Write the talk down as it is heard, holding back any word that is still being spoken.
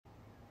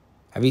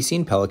Have you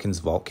seen Pelican's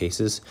vault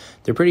cases?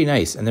 They're pretty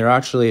nice, and they're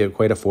actually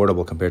quite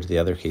affordable compared to the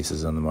other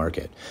cases on the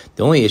market.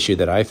 The only issue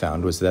that I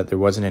found was that there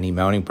wasn't any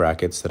mounting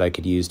brackets that I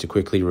could use to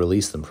quickly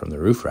release them from the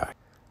roof rack.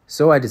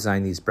 So I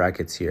designed these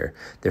brackets here.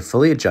 They're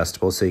fully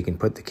adjustable so you can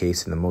put the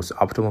case in the most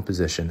optimal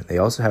position. They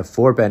also have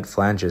 4 bent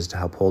flanges to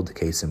help hold the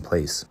case in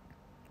place.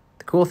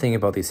 The cool thing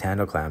about these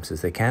handle clamps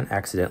is they can't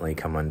accidentally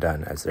come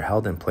undone as they're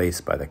held in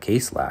place by the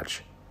case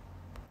latch.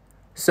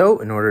 So,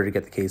 in order to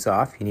get the case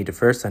off, you need to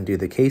first undo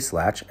the case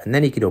latch, and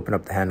then you can open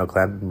up the handle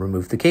clamp and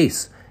remove the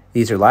case.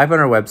 These are live on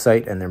our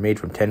website, and they're made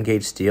from 10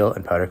 gauge steel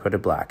and powder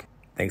coated black.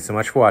 Thanks so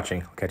much for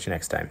watching. I'll catch you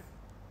next time.